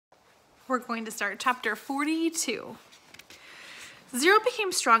we're going to start chapter 42. Zero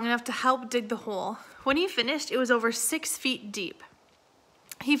became strong enough to help dig the hole. When he finished, it was over 6 feet deep.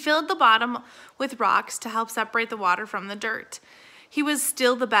 He filled the bottom with rocks to help separate the water from the dirt. He was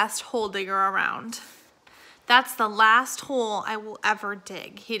still the best hole digger around. "That's the last hole I will ever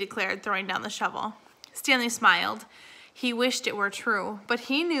dig," he declared, throwing down the shovel. Stanley smiled. He wished it were true, but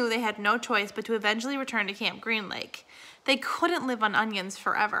he knew they had no choice but to eventually return to Camp Green Lake. They couldn't live on onions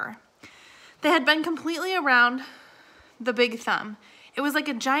forever. They had been completely around the Big Thumb. It was like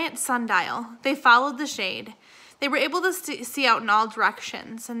a giant sundial. They followed the shade. They were able to see out in all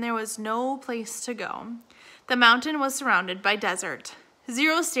directions, and there was no place to go. The mountain was surrounded by desert.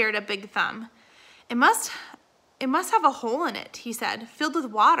 Zero stared at Big Thumb. It must have a hole in it," he said, "filled with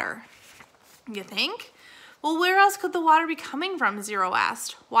water." "You think?" "Well, where else could the water be coming from?" Zero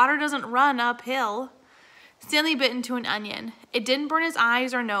asked. "Water doesn't run uphill." Stanley bit into an onion. It didn't burn his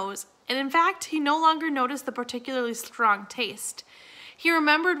eyes or nose, and in fact, he no longer noticed the particularly strong taste. He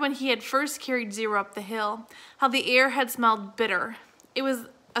remembered when he had first carried Zero up the hill, how the air had smelled bitter. It was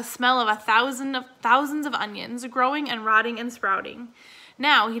a smell of thousands of onions, growing and rotting and sprouting.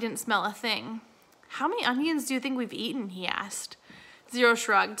 Now he didn't smell a thing. "How many onions do you think we've eaten?" he asked. Zero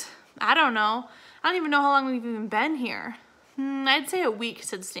shrugged. "I don't know. I don't even know how long we've even been here." "I'd say a week,"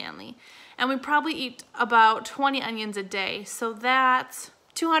 said Stanley. "And we probably eat about 20 onions a day, so that's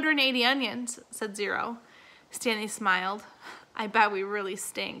 280 onions, said Zero. Stanley smiled. "I bet we really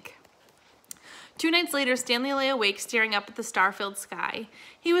stink." 2 nights later, Stanley lay awake staring up at the star-filled sky.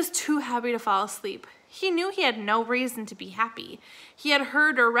 He was too happy to fall asleep. He knew he had no reason to be happy. He had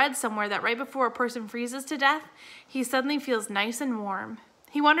heard or read somewhere that right before a person freezes to death, he suddenly feels nice and warm.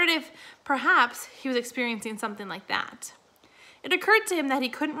 He wondered if, perhaps, he was experiencing something like that. It occurred to him that he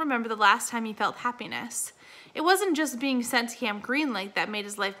couldn't remember the last time he felt happiness. It wasn't just being sent to Camp Green Lake that made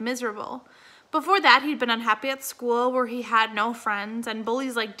his life miserable. Before that, he'd been unhappy at school where he had no friends, and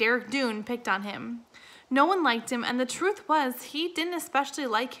bullies like Derek Doone picked on him. No one liked him, and the truth was he didn't especially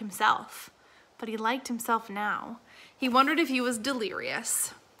like himself. But he liked himself now. He wondered if he was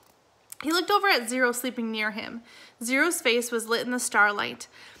delirious. He looked over at Zero sleeping near him. Zero's face was lit in the starlight,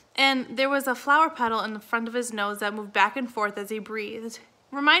 and there was a flower petal in the front of his nose that moved back and forth as he breathed.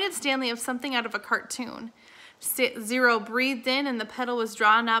 It reminded Stanley of something out of a cartoon. Zero breathed in, and the petal was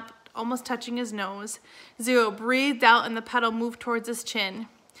drawn up, almost touching his nose. Zero breathed out, and the petal moved towards his chin.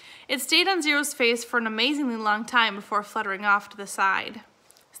 It stayed on Zero's face for an amazingly long time before fluttering off to the side.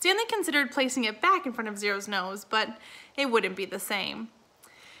 Stanley considered placing it back in front of Zero's nose, but it wouldn't be the same.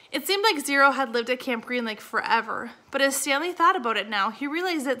 It seemed like Zero had lived at Camp Green Lake forever, but as Stanley thought about it now, he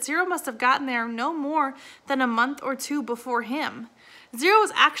realized that Zero must have gotten there no more than a month or 2 before him. Zero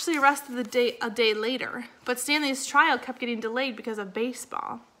was actually arrested a day later, but Stanley's trial kept getting delayed because of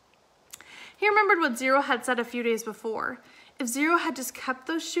baseball. He remembered what Zero had said a few days before. If Zero had just kept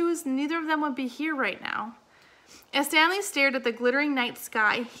those shoes, neither of them would be here right now. As Stanley stared at the glittering night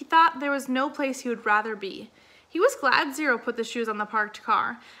sky, he thought there was no place he would rather be. He was glad Zero put the shoes on the parked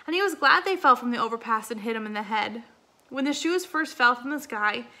car, and he was glad they fell from the overpass and hit him in the head. When the shoes first fell from the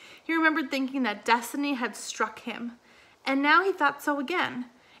sky, he remembered thinking that destiny had struck him. And now he thought so again.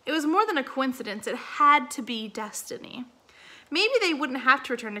 It was more than a coincidence. It had to be destiny. Maybe they wouldn't have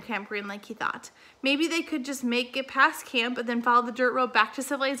to return to Camp Green Lake, he thought. Maybe they could just make it past camp and then follow the dirt road back to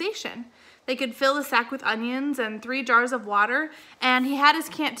civilization. They could fill the sack with onions and 3 jars of water, and he had his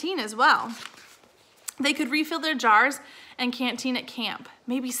canteen as well. They could refill their jars and canteen at camp,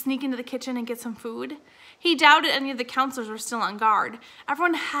 maybe sneak into the kitchen and get some food. He doubted any of the counselors were still on guard.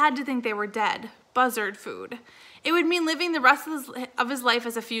 Everyone had to think they were dead. Buzzard food. It would mean living the rest of his life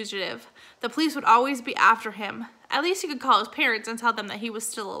as a fugitive. The police would always be after him. At least he could call his parents and tell them that he was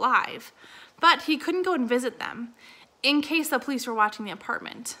still alive. But he couldn't go and visit them, in case the police were watching the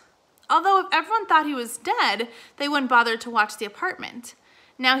apartment. Although if everyone thought he was dead, they wouldn't bother to watch the apartment.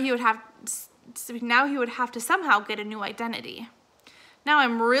 Now he would have to somehow get a new identity. Now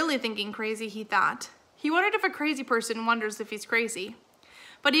I'm really thinking crazy, he thought. He wondered if a crazy person wonders if he's crazy.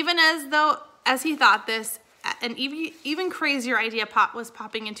 But even as he thought this, an even crazier idea was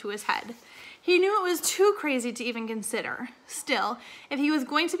popping into his head. He knew it was too crazy to even consider. Still, if he was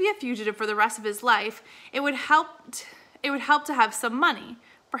going to be a fugitive for the rest of his life, it would help to have some money.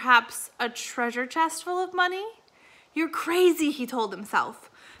 Perhaps a treasure chest full of money? "You're crazy," he told himself.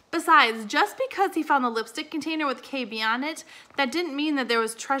 Besides, just because he found the lipstick container with KB on it, that didn't mean that there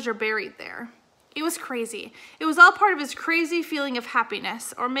was treasure buried there. It was crazy. It was all part of his crazy feeling of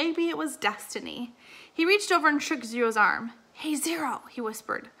happiness, or maybe it was destiny. He reached over and shook Zero's arm. "Hey, Zero," he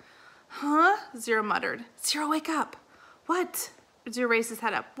whispered. "Huh?" Zero muttered. "Zero, wake up." "What?" Zero raised his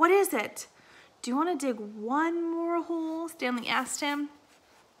head up. What is it? Do you want to dig one more hole? Stanley asked him.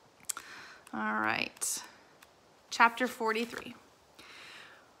 All right. Chapter 43.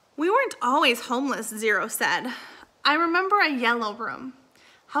 We weren't always homeless, Zero said. I remember a yellow room.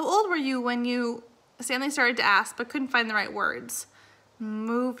 How old were you when you... Stanley started to ask, but couldn't find the right words.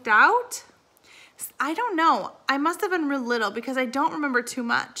 Moved out? I don't know. I must have been real little because I don't remember too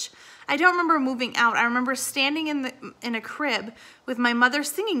much. I don't remember moving out. I remember standing in a crib with my mother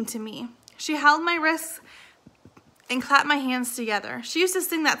singing to me. She held my wrists and clapped my hands together. She used to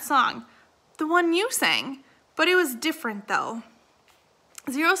sing that song, the one you sang, but it was different though.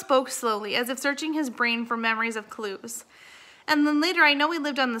 Zero spoke slowly, as if searching his brain for memories of clues. And then later, I know we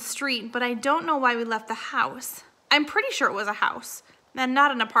lived on the street, but I don't know why we left the house. I'm pretty sure it was a house, and not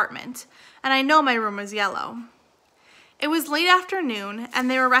an apartment, and I know my room was yellow. It was late afternoon, and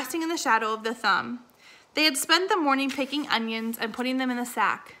they were resting in the shadow of the thumb. They had spent the morning picking onions and putting them in the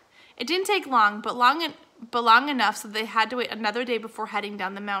sack. It didn't take long, but long enough so they had to wait another day before heading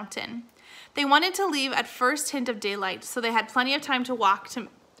down the mountain. They wanted to leave at first hint of daylight, so they had plenty of time to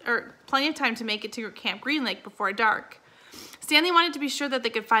make it to Camp Green Lake before dark. Stanley wanted to be sure that they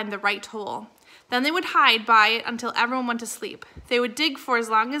could find the right hole. Then they would hide by it until everyone went to sleep. They would dig for as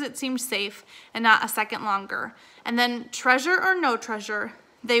long as it seemed safe and not a second longer. And then, treasure or no treasure,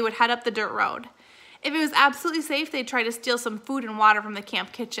 they would head up the dirt road. If it was absolutely safe, they'd try to steal some food and water from the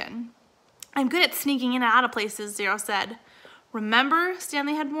camp kitchen. I'm good at sneaking in and out of places, Zero said. Remember,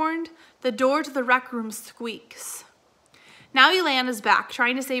 Stanley had warned, the door to the rec room squeaks. Now he lay on his back,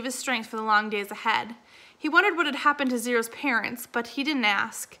 trying to save his strength for the long days ahead. He wondered what had happened to Zero's parents, but he didn't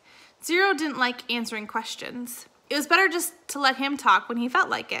ask. Zero didn't like answering questions. It was better just to let him talk when he felt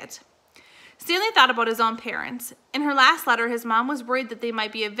like it. Stanley thought about his own parents. In her last letter, his mom was worried that they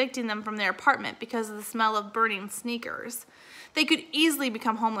might be evicting them from their apartment because of the smell of burning sneakers. They could easily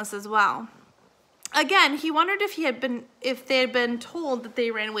become homeless as well. Again, he wondered if they had been told that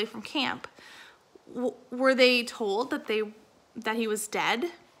they ran away from camp. Were they told that he was dead?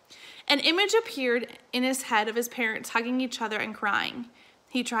 An image appeared in his head of his parents hugging each other and crying.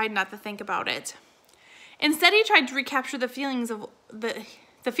 He tried not to think about it. Instead, he tried to recapture the feelings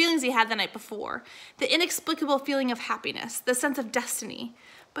he had the night before, the inexplicable feeling of happiness, the sense of destiny.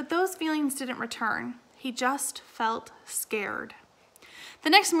 But those feelings didn't return. He just felt scared. The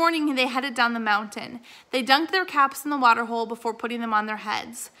next morning, they headed down the mountain. They dunked their caps in the water hole before putting them on their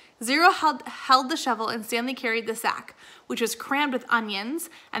heads. Zero held the shovel and Stanley carried the sack, which was crammed with onions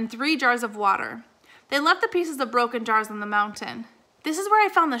and 3 jars of water. They left the pieces of broken jars on the mountain. This is where I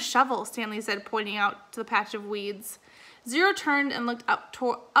found the shovel, Stanley said, pointing out to the patch of weeds. Zero turned and looked up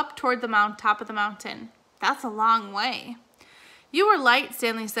toward the top of the mountain. That's a long way. You were light,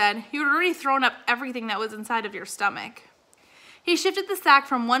 Stanley said. You had already thrown up everything that was inside of your stomach. He shifted the sack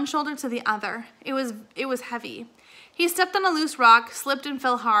from one shoulder to the other. It was heavy. He stepped on a loose rock, slipped and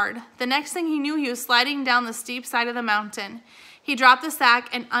fell hard. The next thing he knew, he was sliding down the steep side of the mountain. He dropped the sack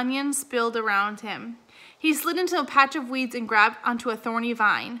and onions spilled around him. He slid into a patch of weeds and grabbed onto a thorny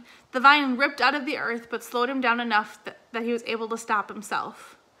vine. The vine ripped out of the earth but slowed him down enough that he was able to stop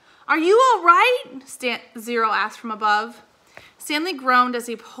himself. Are you all right? Zero asked from above. Stanley groaned as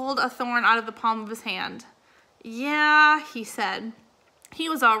he pulled a thorn out of the palm of his hand. Yeah, he said. He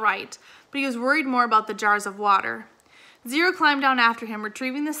was all right, but he was worried more about the jars of water. Zero climbed down after him,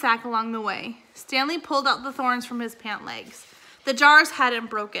 retrieving the sack along the way. Stanley pulled out the thorns from his pant legs. The jars hadn't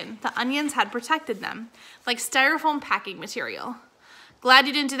broken. The onions had protected them, like styrofoam packing material. Glad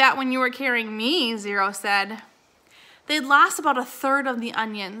you didn't do that when you were carrying me, Zero said. They'd lost about a third of the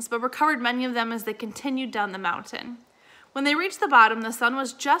onions, but recovered many of them as they continued down the mountain. When they reached the bottom, the sun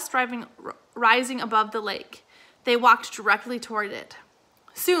was just rising above the lake. They walked directly toward it.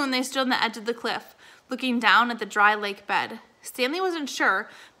 Soon, they stood on the edge of the cliff, looking down at the dry lake bed. Stanley wasn't sure,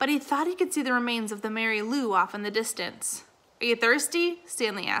 but he thought he could see the remains of the Mary Lou off in the distance. Are you thirsty?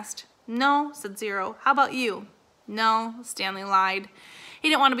 Stanley asked. No, said Zero. How about you? No, Stanley lied. He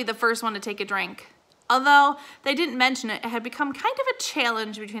didn't want to be the first one to take a drink. Although they didn't mention it, it had become kind of a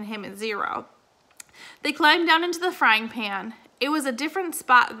challenge between him and Zero. They climbed down into the frying pan. It was a different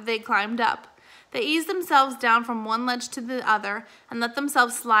spot that they climbed up. They eased themselves down from one ledge to the other and let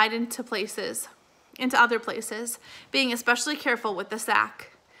themselves slide into other places, being especially careful with the sack.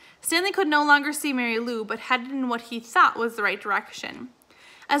 Stanley could no longer see Mary Lou, but headed in what he thought was the right direction.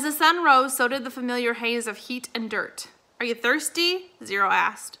 As the sun rose, so did the familiar haze of heat and dirt. Are you thirsty? Zero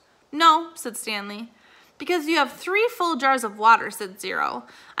asked. No, said Stanley. Because you have 3 full jars of water, said Zero.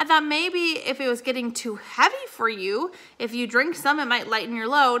 I thought maybe if it was getting too heavy for you, if you drink some, it might lighten your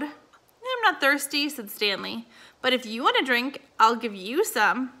load. I'm not thirsty, said Stanley, But if you want a drink, I'll give you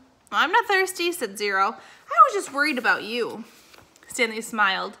some. Well, I'm not thirsty, said Zero. I was just worried about you. Stanley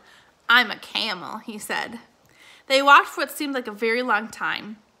smiled. I'm a camel, he said. They walked for what seemed like a very long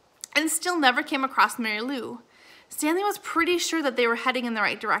time and still never came across Mary Lou. Stanley was pretty sure that they were heading in the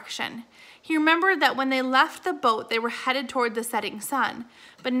right direction. He remembered that when they left the boat, they were headed toward the setting sun,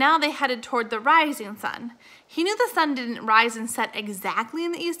 but now they headed toward the rising sun. He knew the sun didn't rise and set exactly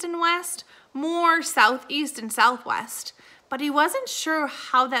in the east and west, more southeast and southwest, but he wasn't sure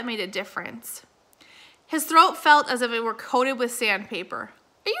how that made a difference. His throat felt as if it were coated with sandpaper.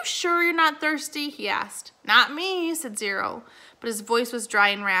 Are you sure you're not thirsty? He asked. Not me, said Zero, but his voice was dry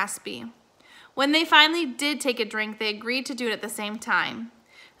and raspy. When they finally did take a drink, they agreed to do it at the same time.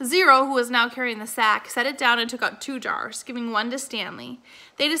 Zero, who was now carrying the sack, set it down and took out 2 jars, giving one to Stanley.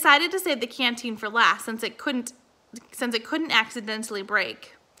 They decided to save the canteen for last since it couldn't accidentally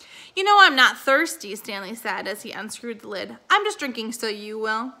break. You know I'm not thirsty, Stanley said as he unscrewed the lid. I'm just drinking so you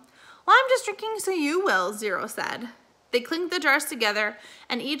will. Well, I'm just drinking so you will, Zero said. They clinked the jars together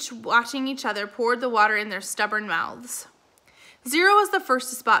and each watching each other poured the water in their stubborn mouths. Zero was the first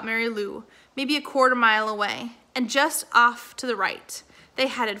to spot Mary Lou, maybe a quarter mile away, and just off to the right. They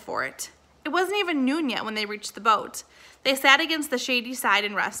headed for it. It wasn't even noon yet when they reached the boat. They sat against the shady side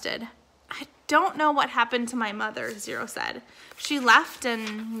and rested. I don't know what happened to my mother, Zero said. She left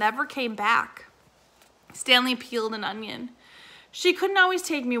and never came back. Stanley peeled an onion. She couldn't always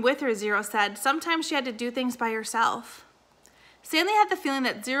take me with her, Zero said. Sometimes she had to do things by herself. Stanley had the feeling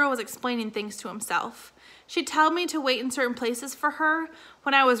that Zero was explaining things to himself. She'd tell me to wait in certain places for her.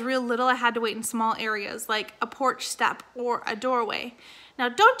 When I was real little, I had to wait in small areas, like a porch step or a doorway. Now,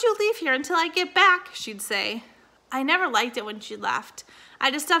 don't you leave here until I get back, she'd say. I never liked it when she left. I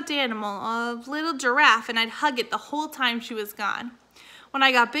had a stuffed animal, a little giraffe, and I'd hug it the whole time she was gone. When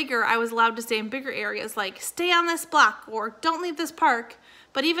I got bigger, I was allowed to stay in bigger areas, like stay on this block or don't leave this park.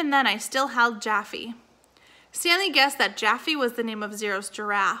 But even then, I still held Jaffe. Stanley guessed that Jaffe was the name of Zero's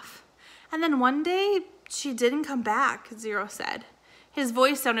giraffe. And then one day, she didn't come back, Zero said. His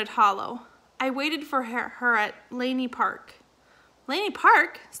voice sounded hollow. I waited for her at Laney Park. Laney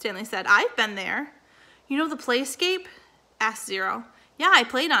Park? Stanley said. I've been there. You know the playscape? Asked Zero. Yeah, I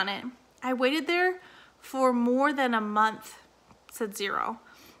played on it. I waited there for more than a month, said Zero.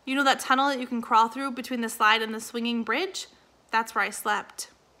 You know that tunnel that you can crawl through between the slide and the swinging bridge? That's where I slept.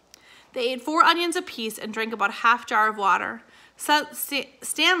 They ate 4 onions apiece and drank about a half jar of water. So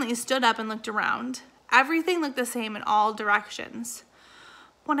Stanley stood up and looked around. Everything looked the same in all directions.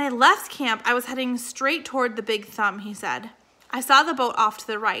 When I left camp, I was heading straight toward the Big Thumb, he said. I saw the boat off to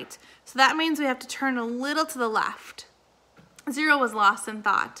the right, so that means we have to turn a little to the left. Zero was lost in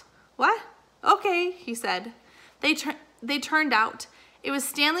thought. What? Okay, he said. They turned out. It was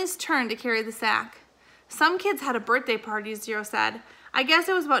Stanley's turn to carry the sack. Some kids had a birthday party, Zero said. I guess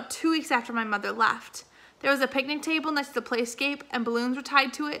it was about 2 weeks after my mother left. There was a picnic table next to the playscape and balloons were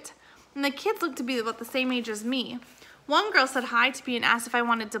tied to it. And the kids looked to be about the same age as me. One girl said hi to me and asked if I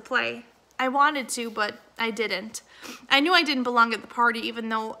wanted to play. I wanted to, but I didn't. I knew I didn't belong at the party even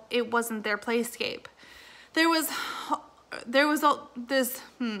though it wasn't their playscape. There was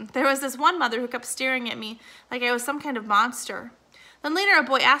this one mother who kept staring at me like I was some kind of monster. Then later a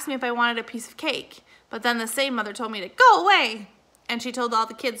boy asked me if I wanted a piece of cake, but then the same mother told me to go away, and she told all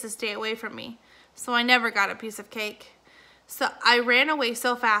the kids to stay away from me. So I never got a piece of cake. So I ran away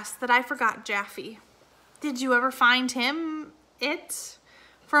so fast that I forgot Jaffe. Did you ever find him?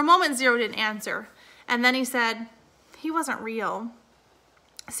 For a moment, Zero didn't answer, and then he said, he wasn't real.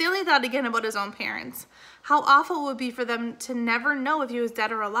 Stanley thought again about his own parents. How awful it would be for them to never know if he was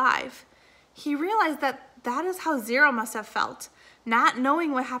dead or alive. He realized that that is how Zero must have felt, not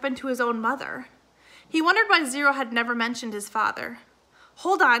knowing what happened to his own mother. He wondered why Zero had never mentioned his father.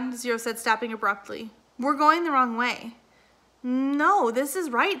 Hold on, Zero said, stopping abruptly. We're going the wrong way. No, this is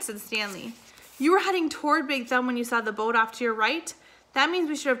right, said Stanley. You were heading toward Big Thumb when you saw the boat off to your right. That means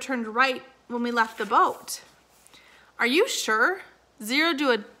we should have turned right when we left the boat. Are you sure? Zero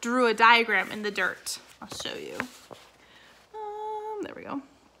drew a diagram in the dirt. I'll show you. There we go.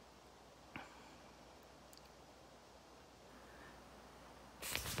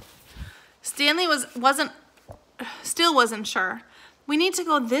 Stanley still wasn't sure. We need to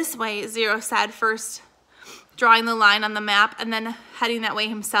go this way, Zero said, first drawing the line on the map and then heading that way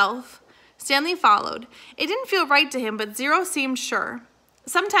himself. Stanley followed. It didn't feel right to him, but Zero seemed sure.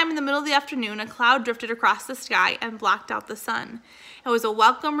 Sometime in the middle of the afternoon, a cloud drifted across the sky and blocked out the sun. It was a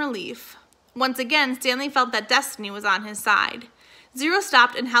welcome relief. Once again, Stanley felt that destiny was on his side. Zero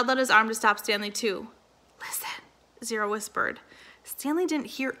stopped and held out his arm to stop Stanley too. Listen, Zero whispered. Stanley didn't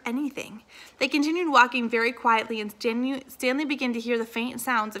hear anything. They continued walking very quietly, and Stanley began to hear the faint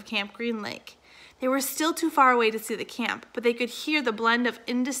sounds of Camp Green Lake. They were still too far away to see the camp, but they could hear the blend of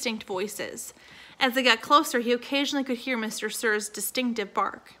indistinct voices. As they got closer, he occasionally could hear Mr. Sir's distinctive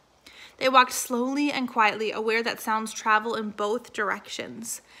bark. They walked slowly and quietly, aware that sounds travel in both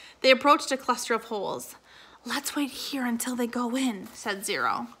directions. They approached a cluster of holes. "Let's wait here until they go in," said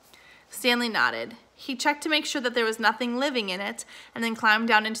Zero. Stanley nodded. He checked to make sure that there was nothing living in it, and then climbed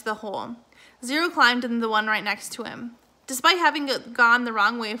down into the hole. Zero climbed into the one right next to him. Despite having gone the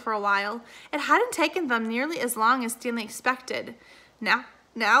wrong way for a while, it hadn't taken them nearly as long as Stanley expected.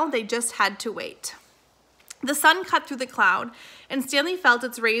 Now they just had to wait. The sun cut through the cloud, and Stanley felt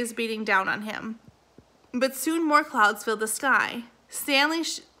its rays beating down on him. But soon more clouds filled the sky,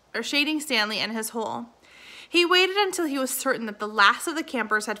 shading Stanley and his hole. He waited until he was certain that the last of the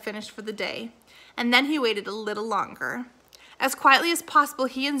campers had finished for the day, and then he waited a little longer. As quietly as possible,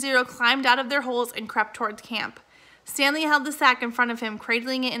 he and Zero climbed out of their holes and crept towards camp. Stanley held the sack in front of him,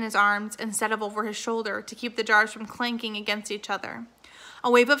 cradling it in his arms instead of over his shoulder to keep the jars from clanking against each other. A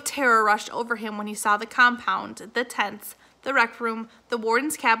wave of terror rushed over him when he saw the compound, the tents, the rec room, the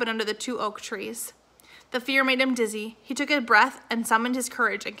warden's cabin under the 2 oak trees. The fear made him dizzy. He took a breath and summoned his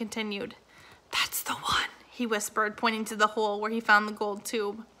courage and continued. "That's the one," he whispered, pointing to the hole where he found the gold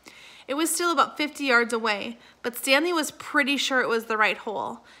tube. It was still about 50 yards away, but Stanley was pretty sure it was the right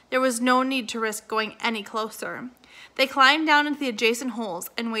hole. There was no need to risk going any closer. They climbed down into the adjacent holes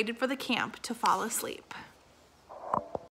and waited for the camp to fall asleep.